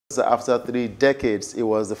After 3 decades, it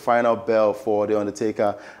was the final bell for The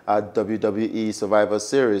Undertaker at WWE Survivor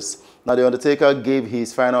Series. Now, The Undertaker gave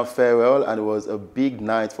his final farewell, and it was a big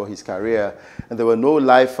night for his career. And there were no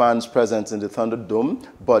live fans present in the Thunderdome,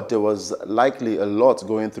 but there was likely a lot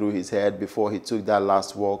going through his head before he took that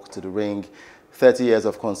last walk to the ring. 30 years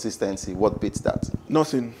of consistency, what beats that?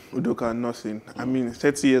 Nothing, Udoka, nothing. I mean,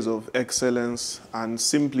 30 years of excellence and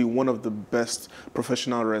simply one of the best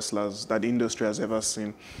professional wrestlers that the industry has ever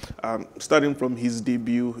seen. Starting from his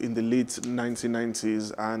debut in the late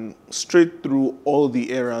 1990s and straight through all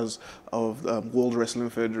the eras of World Wrestling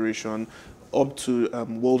Federation, up to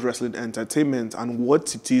World Wrestling Entertainment and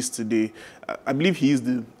what it is today. I believe he is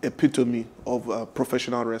the epitome of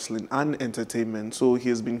professional wrestling and entertainment. So he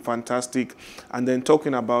has been fantastic. And then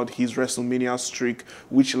talking about his WrestleMania streak,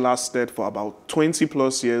 which lasted for about 20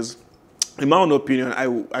 plus years. In my own opinion,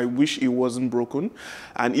 I wish it wasn't broken.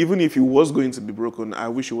 And even if it was going to be broken, I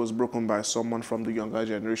wish it was broken by someone from the younger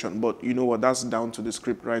generation. But you know what, that's down to the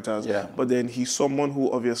script writers. Yeah. But then he's someone who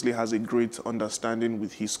obviously has a great understanding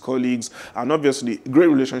with his colleagues and obviously great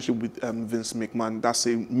relationship with Vince McMahon. That's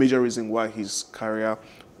a major reason why his career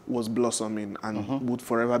was blossoming and would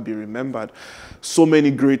forever be remembered. So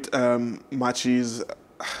many great matches.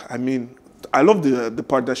 I mean, I love the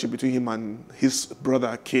partnership between him and his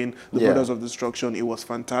brother Kane, the Brothers of Destruction. It was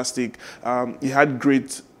fantastic. He had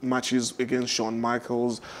great matches against Shawn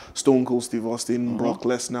Michaels, Stone Cold Steve Austin, Brock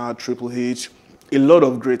Lesnar, Triple H. A lot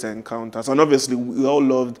of great encounters. And obviously, we all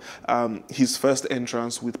loved his first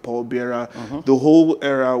entrance with Paul Bearer. The whole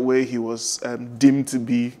era where he was deemed to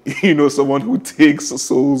be, you know, someone who takes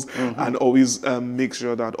souls and always makes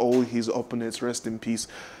sure that all his opponents rest in peace.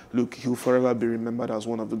 Look, he'll forever be remembered as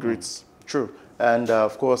one of the greats. True. And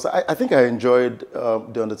of course, I think I enjoyed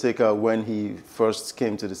The Undertaker when he first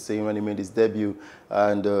came to the scene, when he made his debut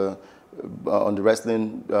and on the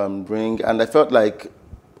wrestling ring. And I felt like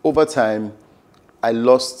over time, I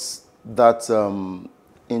lost that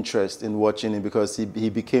interest in watching him because he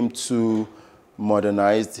became too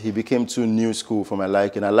modernized. He became too new school for my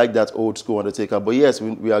liking. I like that old school Undertaker. But yes,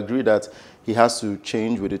 we agree that he has to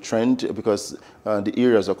change with the trend because the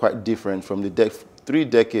eras are quite different from the 3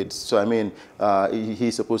 decades. So, I mean,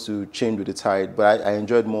 he's supposed to change with the tide. But I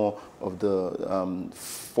enjoyed more of the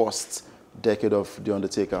first decade of The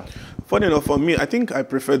Undertaker. Funny enough, for me, I think I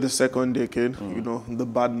prefer the second decade. You know, the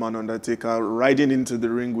bad man Undertaker riding into the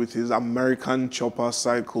ring with his American chopper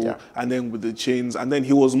cycle and then with the chains. And then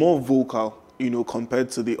he was more vocal, you know, compared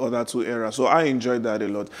to the other 2 eras. So I enjoyed that a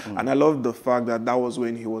lot. And I love the fact that that was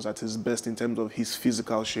when he was at his best in terms of his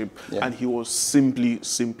physical shape. And he was simply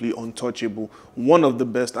untouchable. One of the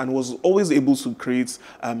best, and was always able to create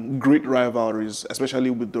great rivalries, especially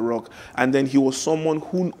with The Rock. And then he was someone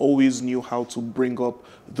who always knew how to bring up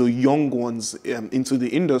the young ones into the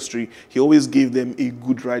industry. He always gave them a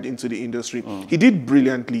good ride into the industry. He did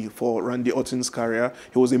brilliantly for Randy Orton's career.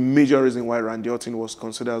 He was a major reason why Randy Orton was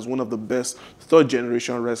considered as one of the best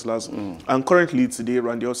 3rd-generation wrestlers. And currently today,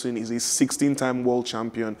 Randy Orton is a 16-time world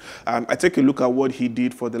champion. I take a look at what he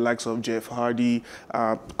did for the likes of Jeff Hardy,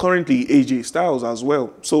 currently AJ Styles as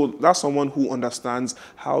well. So that's someone who understands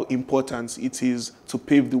how important it is to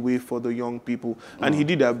pave the way for the young people. And he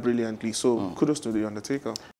did that brilliantly. So kudos to The Undertaker.